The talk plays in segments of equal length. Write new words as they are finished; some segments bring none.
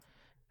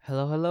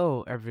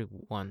Hello,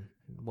 everyone.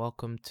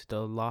 Welcome to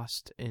the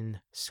Lost in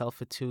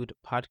Selfitude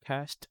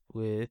podcast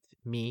with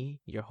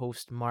me, your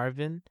host,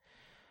 Marvin.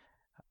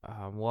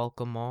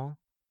 Welcome all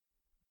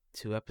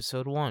to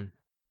episode one,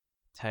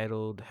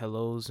 titled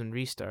Hellos and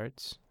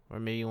Restarts, or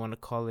maybe you want to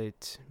call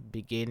it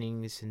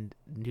Beginnings and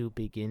New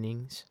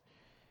Beginnings,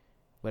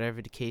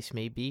 whatever the case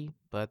may be,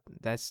 but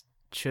that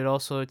should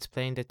also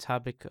explain the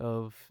topic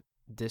of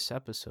this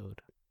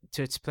episode.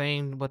 To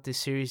explain what this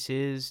series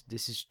is,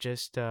 this is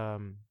just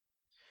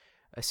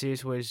a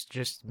series where it's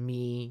just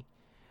me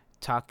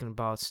talking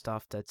about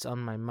stuff that's on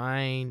my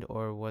mind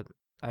or what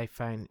I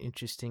find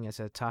interesting as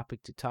a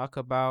topic to talk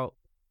about.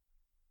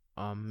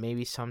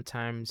 Maybe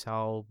sometimes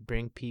I'll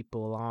bring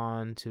people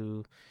on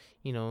to,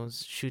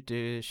 shoot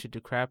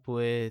the crap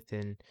with,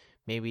 and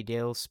maybe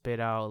they'll spit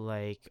out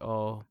like,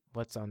 oh,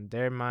 what's on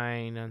their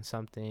mind on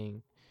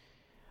something.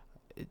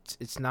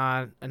 It's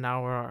not an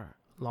hour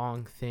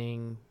long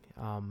thing.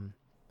 I'm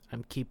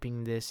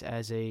keeping this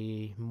as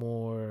a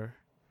more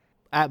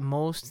at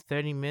most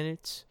 30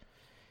 minutes,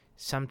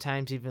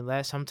 sometimes even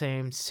less,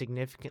 sometimes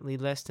significantly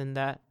less than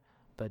that,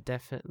 but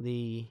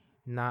definitely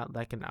not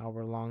like an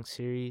hour long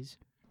series.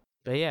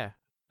 But yeah,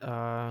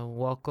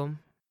 welcome,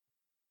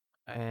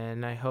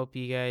 and I hope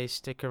you guys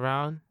stick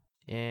around.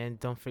 And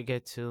don't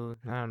forget to,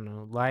 I don't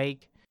know,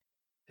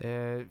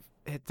 uh,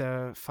 hit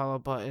the follow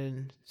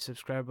button,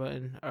 subscribe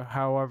button, or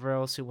however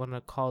else you want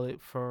to call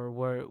it for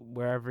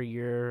wherever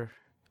you're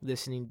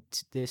listening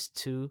to this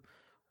to,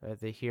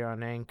 whether here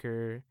on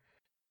Anchor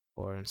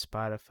or on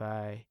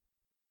Spotify.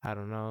 I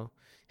don't know.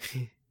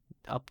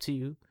 Up to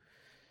you.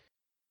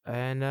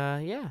 And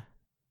yeah,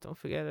 don't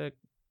forget to,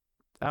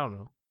 I don't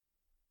know,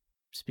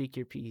 speak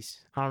your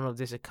piece. I don't know if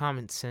there's a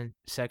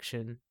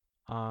section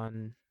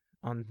on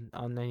on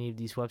any of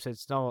these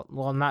websites. No,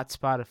 well, not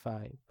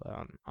Spotify,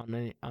 but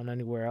on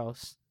anywhere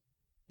else.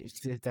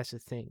 If that's a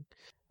thing.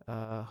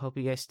 Hope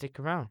you guys stick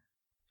around.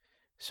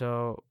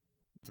 So,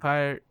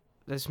 prior,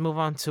 let's move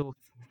on to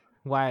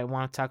why I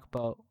want to talk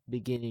about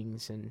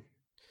beginnings and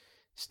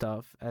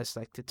stuff as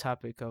like the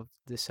topic of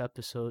this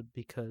episode,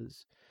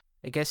 because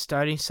I guess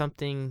starting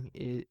something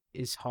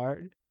is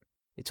hard.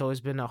 It's always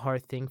been a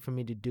hard thing for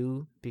me to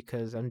do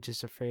because I'm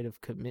just afraid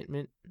of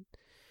commitment.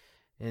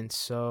 And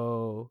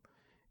so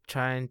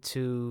trying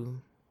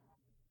to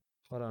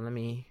hold on, let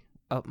me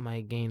up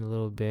my gain a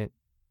little bit.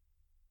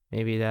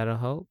 Maybe that'll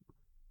help.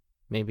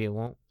 Maybe it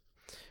won't.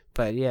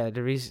 But yeah,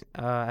 the reason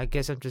I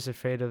guess I'm just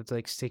afraid of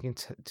like sticking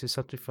to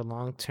something for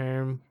long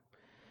term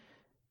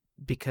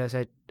because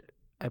I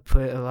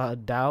put a lot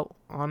of doubt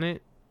on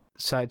it.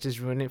 So I just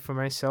ruin it for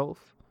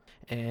myself.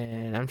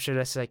 And I'm sure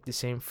that's like the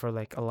same for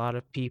like a lot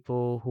of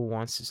people who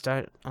wants to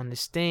start on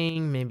this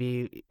thing,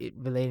 maybe it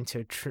relating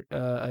to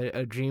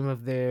a dream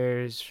of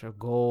theirs or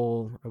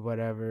goal or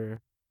whatever,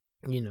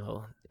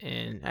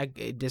 and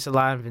there's a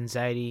lot of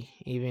anxiety,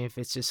 even if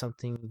it's just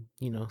something,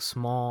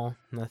 small,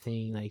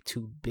 nothing like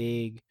too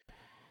big.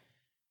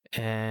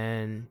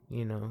 And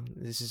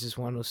this is just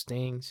one of those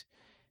things.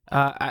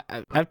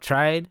 I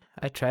tried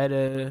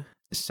to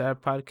start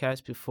a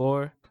podcast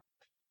before.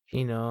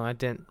 I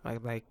didn't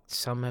like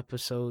some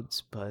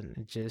episodes, but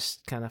it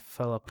just kind of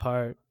fell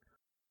apart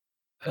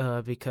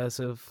because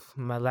of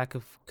my lack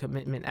of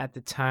commitment at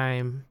the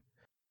time,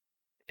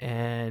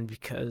 and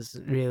because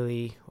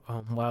really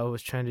what I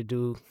was trying to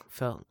do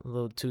felt a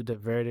little too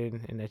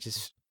diverted, and I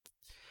just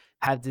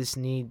had this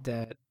need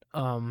that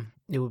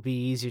it would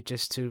be easier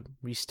just to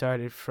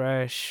restart it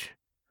fresh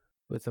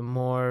with a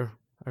more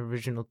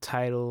original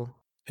title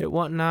and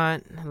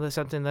whatnot,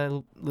 something that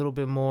a little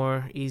bit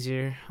more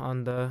easier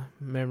on the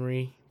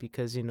memory,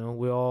 because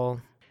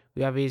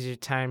we have easier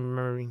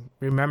time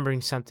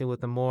remembering something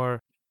with a more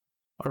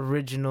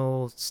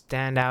original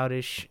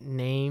standoutish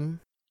name,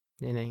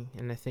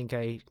 and I think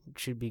I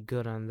should be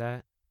good on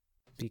that,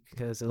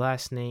 because the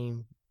last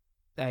name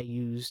I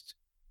used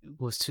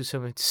was too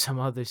similar to some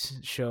other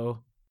show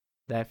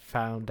that I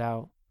found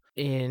out,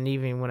 and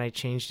even when I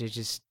changed it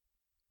just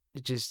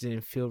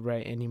didn't feel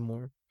right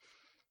anymore.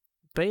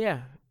 But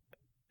yeah,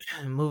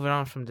 moving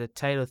on from the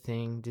title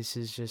thing, this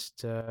is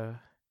just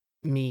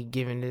me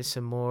giving this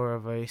a more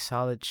of a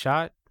solid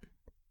shot.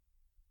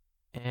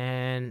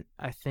 And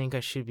I think I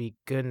should be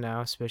good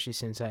now, especially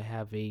since I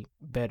have a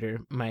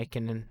better mic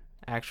and an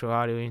actual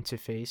audio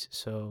interface.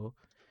 So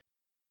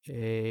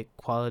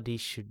quality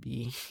should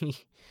be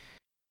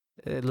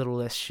a little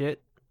less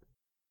shit.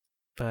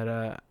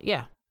 But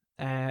yeah,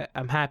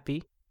 I'm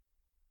happy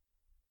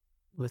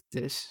with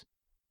this.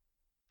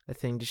 I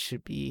think this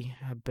should be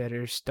a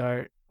better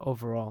start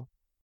overall.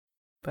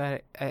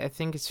 But I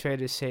think it's fair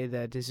to say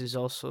that this is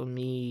also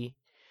me,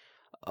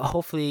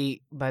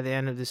 hopefully by the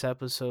end of this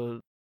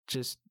episode,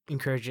 just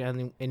encourage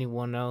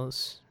anyone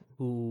else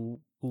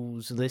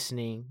who's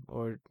listening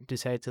or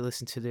decide to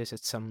listen to this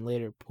at some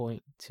later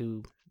point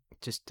to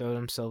just throw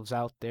themselves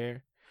out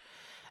there.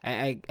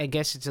 I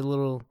guess it's a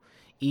little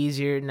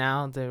easier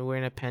now that we're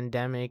in a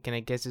pandemic, and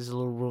I guess there's a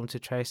little room to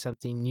try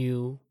something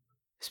new,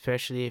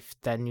 especially if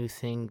that new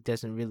thing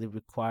doesn't really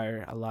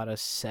require a lot of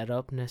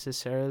setup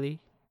necessarily.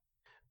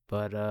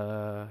 But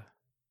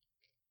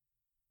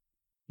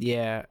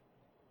yeah,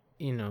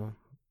 you know,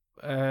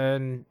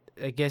 and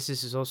I guess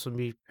this is also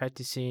me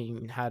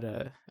practicing how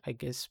to, I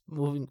guess,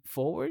 moving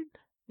forward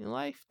in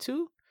life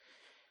too,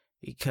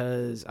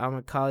 because I'm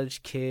a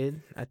college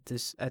kid at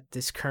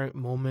this current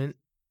moment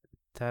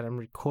that I'm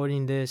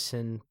recording this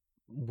and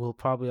will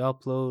probably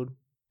upload,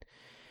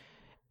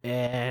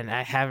 and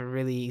I haven't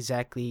really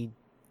exactly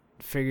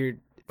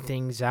figured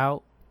things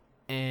out.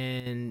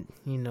 And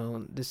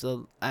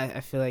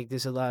I feel like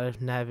there's a lot of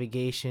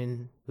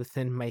navigation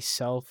within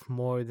myself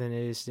more than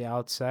it is the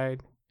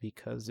outside,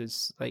 because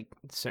it's like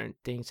certain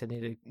things I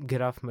need to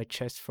get off my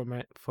chest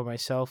for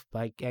myself.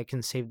 Like I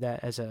can save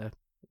that as a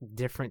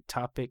different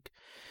topic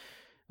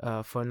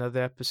for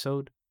another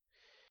episode.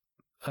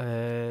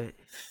 uh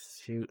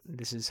Shoot,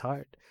 this is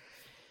hard.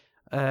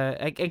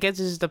 I guess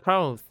this is the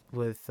problem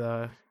with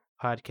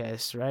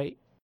podcasts, right?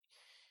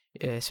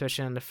 Yeah,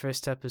 especially on the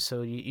first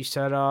episode, you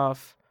start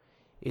off.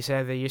 You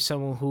said that you're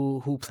someone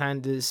who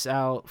planned this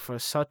out for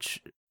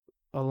such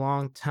a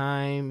long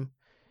time,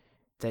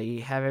 that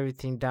you have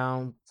everything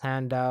down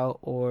planned out,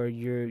 or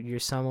you're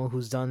someone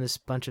who's done this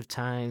a bunch of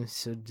times,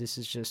 so this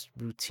is just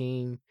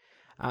routine.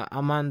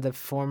 I'm on the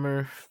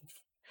former.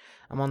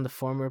 I'm on the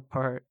former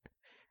part.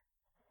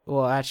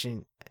 Well,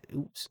 actually,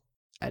 oops,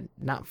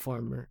 not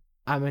former.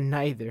 I'm a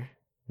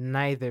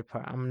neither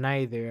part. I'm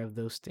neither of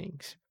those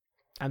things.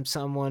 I'm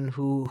someone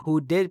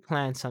who did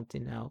plan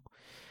something out,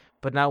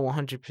 but not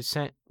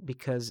 100%,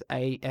 because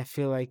I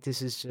feel like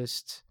this is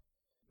just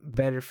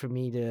better for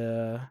me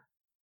to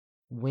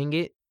wing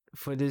it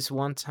for this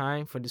one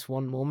time, for this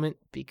one moment,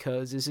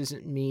 because this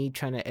isn't me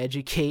trying to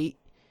educate,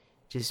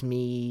 just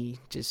me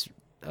just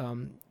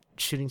um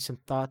shooting some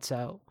thoughts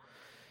out.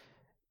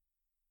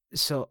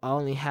 So I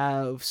only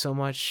have so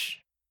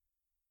much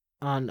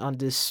on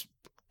this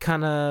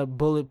kind of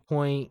bullet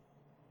point,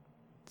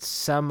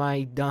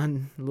 semi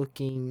done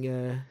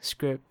looking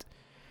script,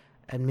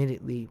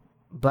 admittedly.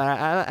 But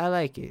I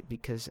like it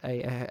because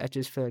I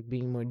just feel like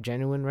being more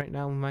genuine right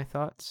now with my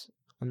thoughts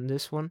on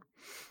this one.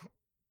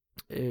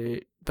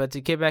 But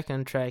to get back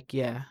on track,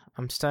 yeah,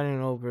 I'm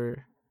starting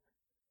over.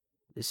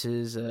 This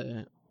is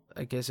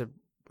I guess a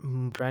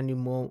brand new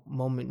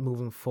moment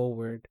moving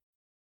forward,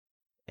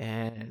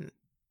 and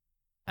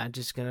I'm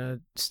just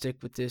gonna stick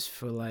with this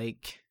for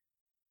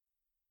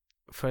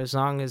as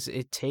long as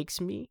it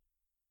takes me.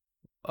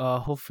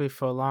 Hopefully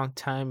for a long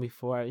time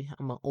before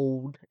I'm an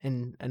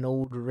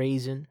old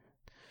raisin.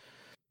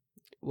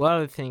 What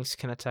other things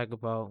can I talk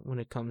about when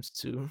it comes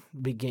to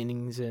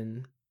beginnings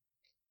and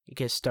I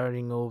guess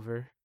starting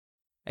over?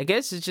 I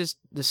guess it's just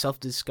the self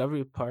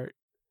discovery part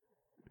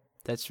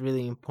that's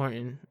really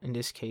important in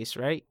this case,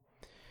 right?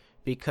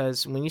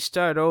 Because when you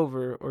start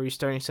over or you're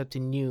starting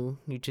something new,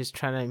 you're just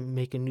trying to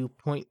make a new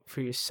point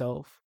for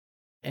yourself.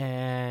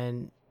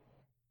 And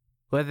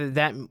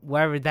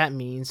whatever that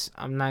means,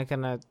 I'm not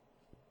gonna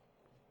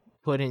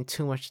put in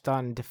too much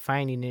thought in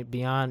defining it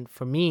beyond,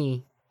 for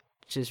me,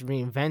 just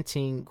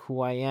reinventing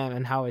who I am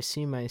and how I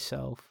see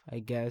myself, I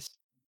guess.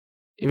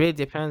 It really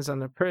depends on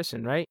the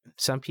person, right?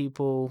 Some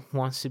people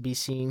wants to be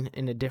seen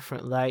in a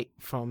different light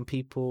from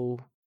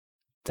people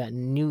that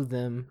knew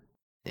them,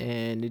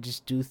 and they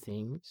just do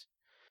things.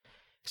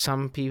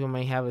 Some people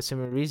may have a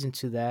similar reason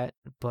to that,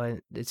 but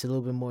it's a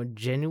little bit more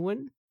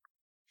genuine.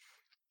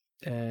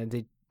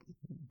 They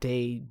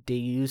they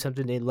use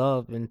something they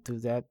love, and through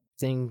that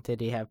thing that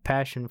they have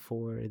passion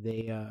for,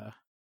 they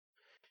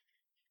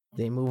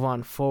move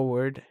on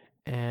forward,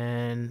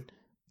 and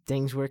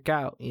things work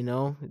out.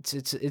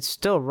 It's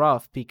still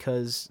rough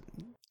because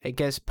I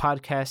guess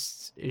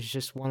podcasts is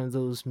just one of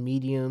those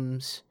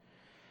mediums,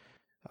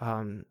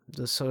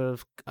 the sort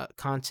of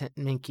content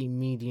making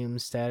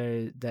mediums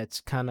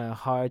that's kind of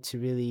hard to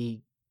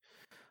really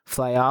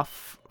fly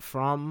off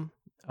from.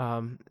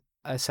 Um,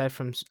 aside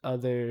from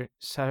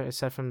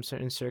aside from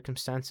certain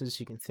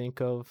circumstances you can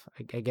think of,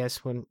 I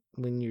guess when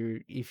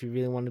if you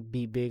really want to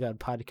be big on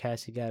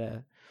podcasts, you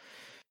gotta.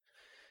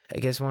 I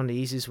guess one of the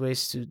easiest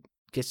ways to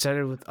get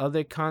started with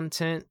other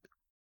content,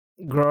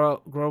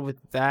 grow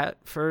with that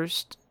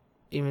first,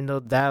 even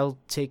though that'll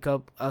take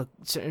up a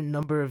certain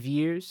number of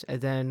years,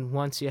 and then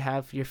once you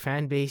have your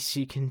fan base,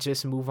 you can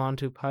just move on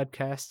to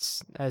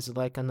podcasts as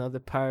like another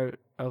part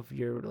of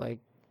your like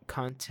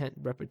content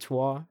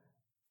repertoire.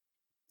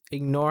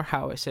 Ignore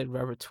how I said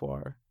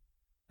repertoire.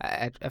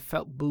 I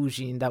felt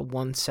bougie in that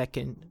 1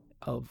 second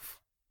of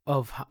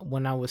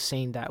when I was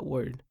saying that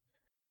word.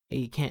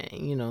 You can't,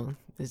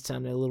 it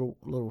sounded a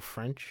little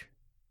French.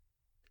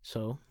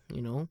 So,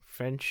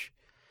 French,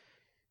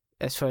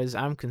 as far as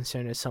I'm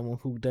concerned, as someone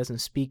who doesn't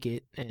speak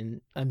it and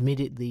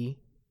admittedly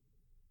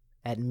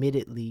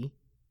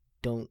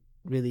don't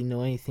really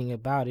know anything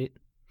about it,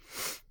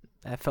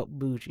 I felt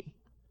bougie,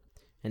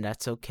 and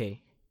that's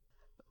okay.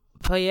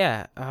 But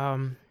yeah,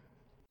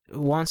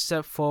 one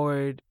step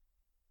forward,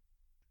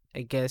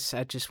 I guess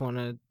I just want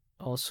to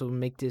also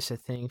make this a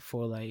thing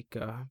for like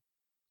a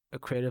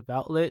creative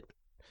outlet,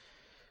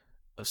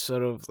 a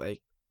sort of like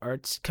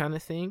arts kind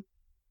of thing.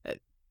 Uh,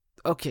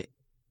 Okay,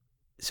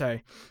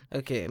 sorry.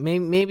 Okay,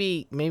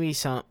 maybe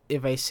some,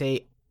 if I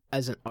say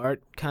as an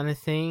art kind of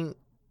thing,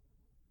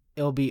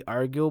 it'll be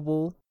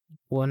arguable.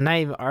 Well, not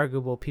even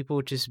arguable. People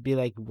would just be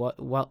like,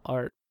 what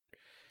art?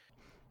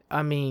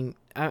 I mean,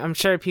 I'm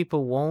sure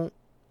people won't.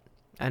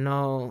 I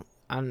know.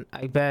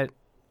 I bet.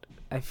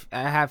 I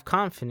have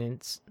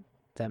confidence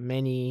that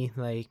many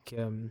like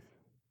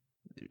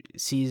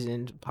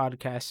seasoned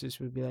podcasters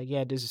would be like,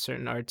 yeah, there's a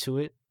certain art to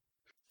it.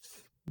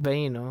 But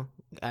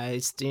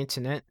it's the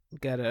internet.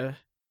 Gotta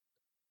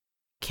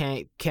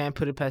can't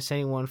put it past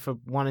anyone for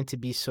wanting to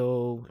be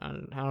so I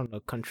don't know,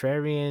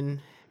 contrarian.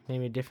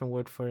 Maybe a different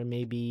word for it.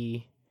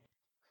 Maybe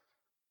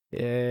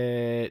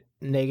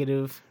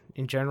negative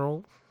in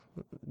general.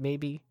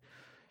 Maybe.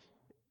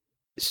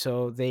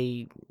 So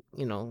they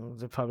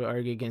probably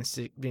argue against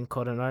it being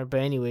called an art. But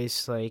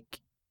anyways,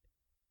 like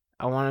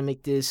I want to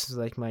make this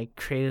like my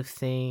creative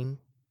thing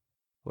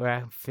where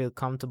I feel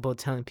comfortable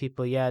telling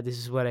people, yeah, this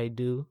is what I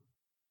do.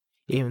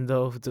 Even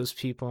though those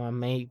people I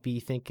may be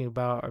thinking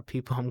about are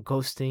people I'm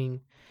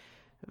ghosting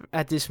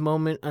at this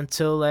moment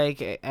until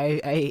like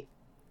I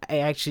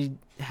actually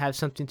have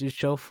something to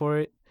show for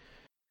it.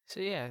 So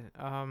yeah,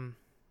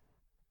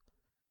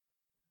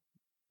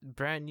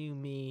 brand new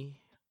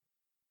me,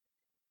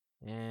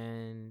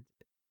 and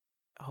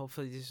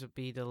hopefully this will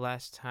be the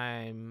last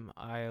time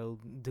I'll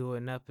do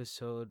an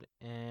episode,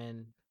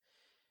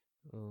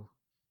 oh,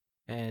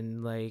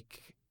 and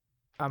like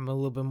I'm a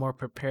little bit more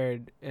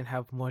prepared and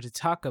have more to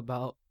talk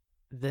about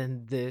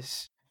than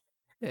this.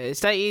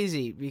 It's not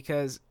easy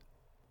because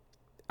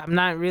I'm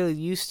not really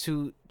used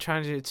to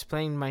trying to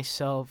explain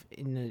myself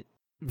in a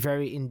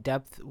very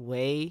in-depth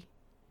way,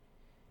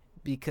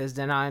 because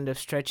then I end up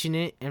stretching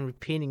it and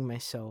repeating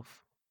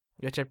myself,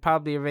 which I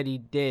probably already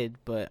did,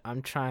 but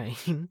I'm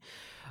trying.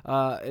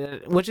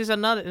 Which is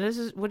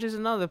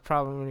another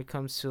problem when it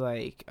comes to,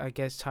 like, I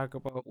guess, talk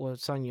about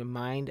what's on your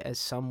mind as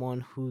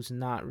someone who's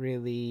not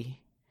really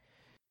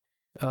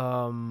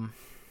um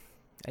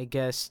I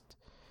guess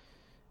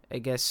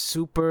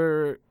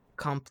super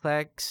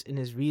complex in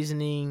his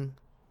reasoning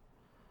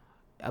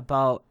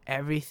about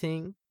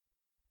everything.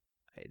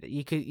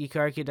 You could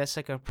argue that's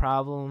like a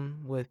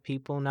problem with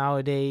people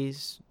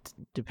nowadays,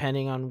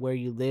 depending on where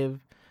you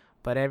live.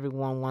 But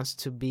everyone wants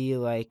to be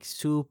like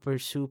super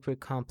super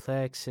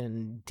complex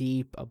and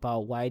deep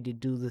about why they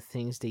do the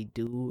things they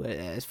do.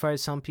 As far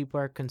as some people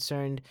are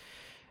concerned,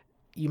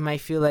 you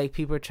might feel like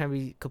people are trying to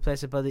be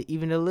complex about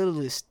even the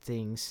littlest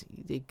things.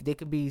 They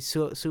could be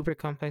super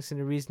complex in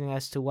the reasoning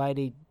as to why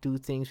they do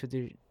things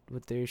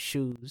with their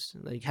shoes,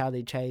 like how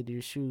they tie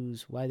their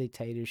shoes, why they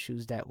tie their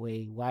shoes that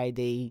way, why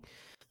they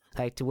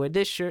like to wear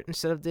this shirt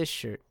instead of this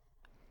shirt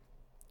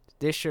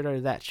or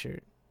that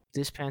shirt,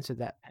 this pants or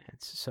that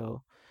pants.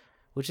 So,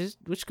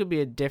 which could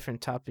be a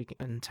different topic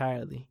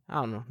entirely. I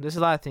don't know. There's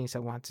a lot of things I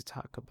want to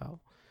talk about.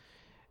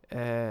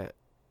 Uh,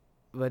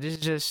 but it's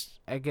just,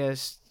 I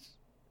guess,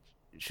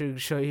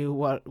 should show you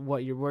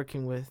what you're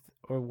working with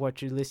or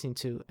what you're listening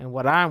to and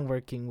what I'm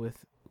working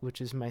with, which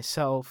is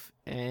myself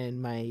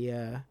and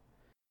my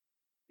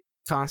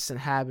constant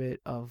habit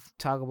of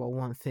talk about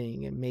one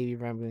thing and maybe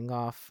rambling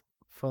off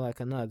for like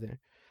another.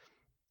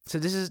 So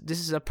this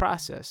is a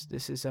process.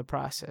 This is a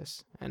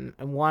process, and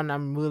one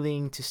I'm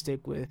willing to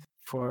stick with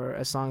for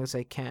as long as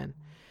I can.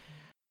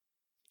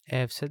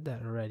 I've said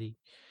that already,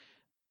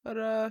 but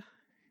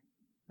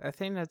I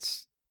think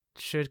that's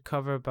should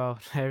cover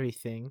about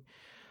everything.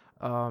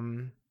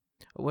 Um,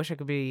 I wish I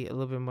could be a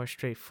little bit more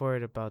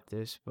straightforward about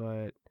this,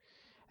 but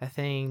I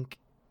think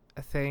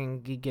I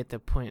think you get the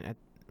point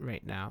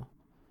right now.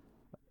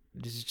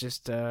 This is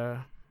just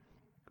a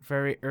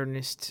very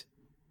earnest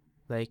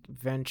like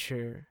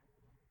venture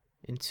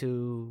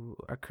into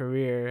a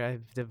career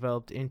I've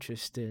developed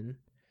interest in,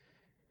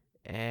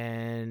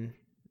 and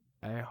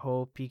I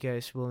hope you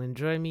guys will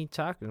enjoy me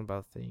talking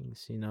about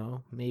things.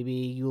 Maybe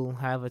you'll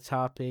have a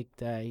topic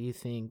that you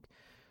think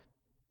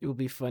it would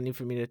be funny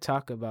for me to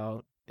talk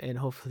about, and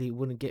hopefully it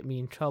wouldn't get me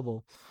in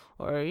trouble,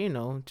 or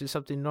just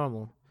something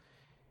normal.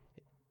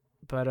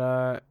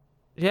 But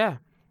yeah.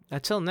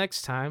 Until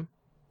next time,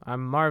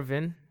 I'm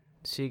Marvin.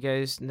 See you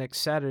guys next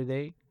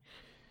Saturday,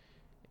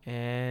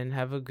 and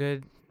have a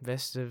good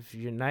rest of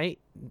your night,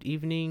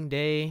 evening,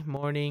 day,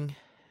 morning.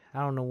 I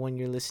don't know when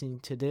you're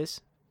listening to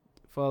this.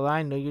 For all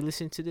I know, you're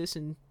listening to this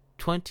in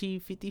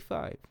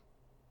 2055.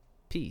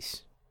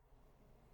 Peace.